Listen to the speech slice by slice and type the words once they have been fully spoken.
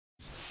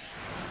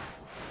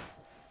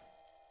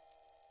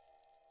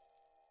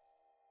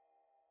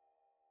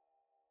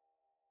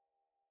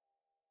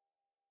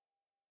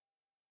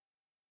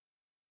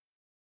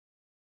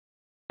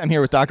I'm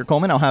here with Dr.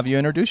 Coleman. I'll have you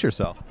introduce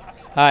yourself.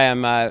 Hi,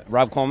 I'm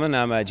Rob Coleman.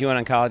 I'm a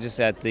GYN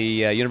oncologist at the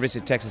University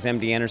of Texas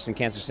MD Anderson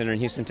Cancer Center in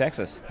Houston,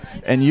 Texas.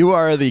 And you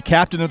are the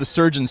captain of the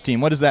surgeons team.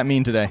 What does that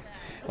mean today?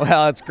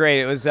 Well, it's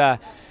great. It was an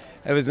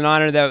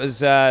honor that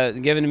was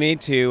given to me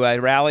to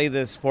rally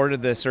the support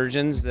of the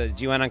surgeons, the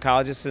GYN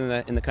oncologists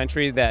in the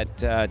country, that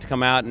to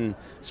come out and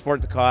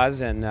support the cause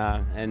and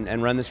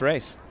run this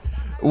race.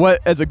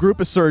 What, as a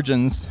group of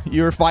surgeons,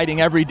 you're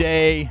fighting every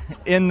day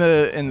in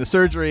the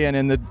surgery and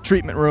in the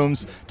treatment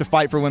rooms to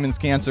fight for women's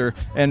cancer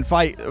and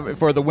fight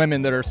for the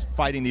women that are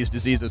fighting these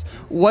diseases.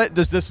 What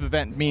does this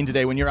event mean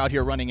today when you're out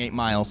here running 8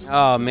 miles?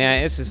 Oh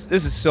man, this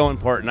is so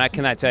important. I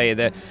cannot tell you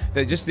that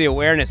just the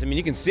awareness. I mean,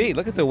 you can see,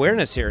 look at the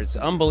awareness here. It's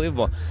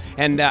unbelievable.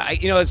 And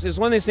it's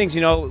one of these things.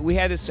 We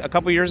had this a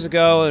couple years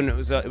ago, and it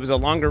was a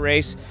longer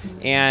race,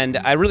 and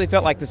I really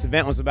felt like this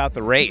event was about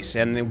the race.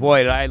 And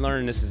boy, did I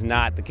learn this is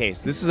not the case.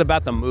 This is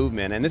about the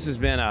movement, and this has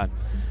been an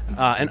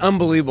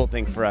unbelievable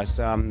thing for us.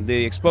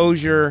 The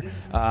exposure,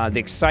 the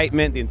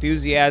excitement, the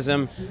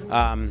enthusiasm,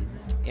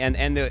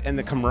 and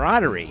the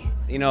camaraderie.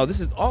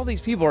 All these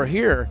people are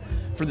here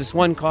for this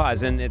one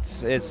cause, and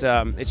it's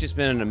just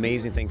been an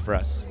amazing thing for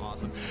us.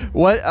 Awesome.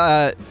 What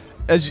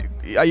as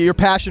your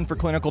passion for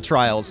clinical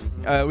trials?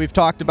 We've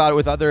talked about it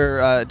with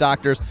other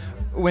doctors.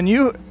 When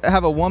you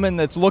have a woman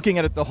that's looking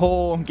at the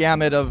whole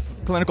gamut of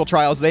clinical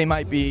trials they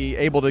might be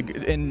able to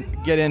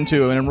get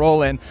into and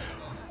enroll in,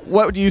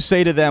 what do you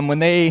say to them when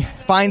they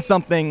find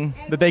something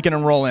that they can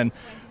enroll in?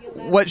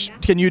 What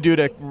can you do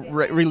to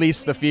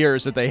release the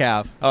fears that they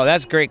have? Oh,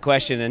 that's a great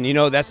question, and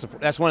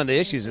that's one of the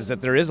issues, is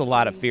that there is a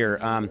lot of fear.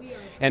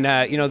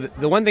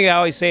 The one thing I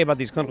always say about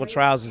these clinical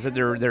trials is that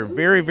they're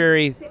very,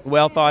 very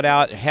well thought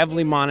out,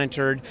 heavily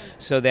monitored,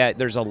 so that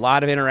there's a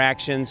lot of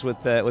interactions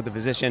with the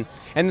physician.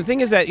 And the thing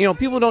is that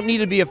people don't need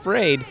to be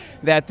afraid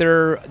that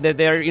they're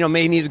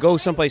may need to go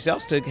someplace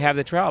else to have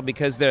the trial,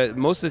 because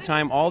most of the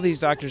time all these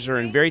doctors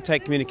are in very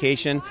tight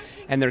communication,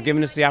 and they're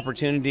giving us the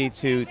opportunity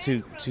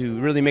to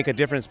really make a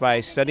difference by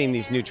studying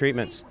these new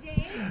treatments.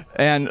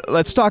 And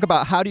let's talk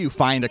about, how do you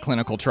find a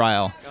clinical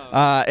trial,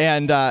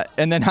 and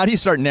then how do you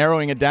start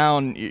narrowing it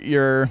down?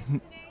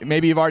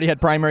 Maybe you've already had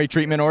primary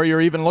treatment, or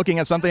you're even looking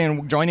at something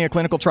and joining a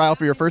clinical trial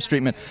for your first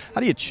treatment. How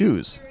do you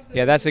choose?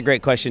 Yeah, that's a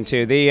great question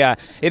too. It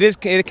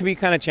can be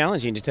kind of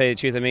challenging, to tell you the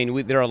truth. I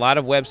mean, there are a lot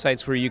of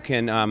websites where you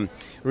can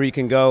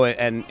go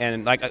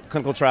and like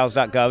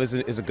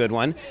clinicaltrials.gov is a good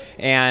one,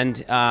 and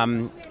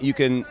you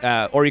can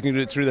do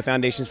it through the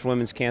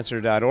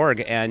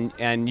foundationsforwomenscancer.org,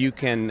 and you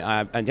can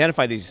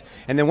identify these.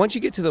 And then once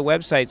you get to the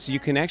websites, you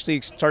can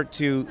actually start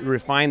to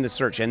refine the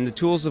search, and the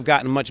tools have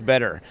gotten much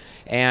better.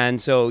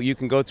 And so you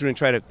can go through and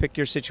try to pick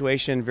your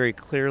situation very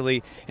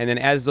clearly, and then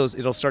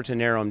it'll start to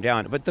narrow them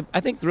down. But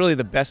I think really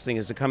the best thing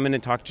is to come in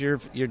and talk to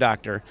your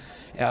doctor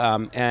or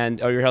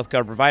your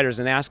healthcare providers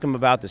and ask them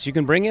about this. You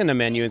can bring in a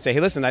menu and say, hey,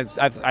 listen,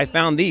 I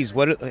found these.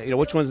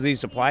 Which ones of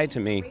these apply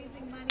to me,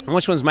 and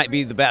which ones might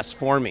be the best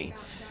for me?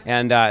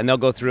 And they'll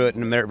go through it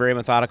in a very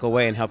methodical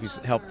way and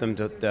help them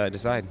to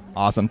decide.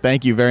 Awesome.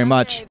 Thank you very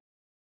much.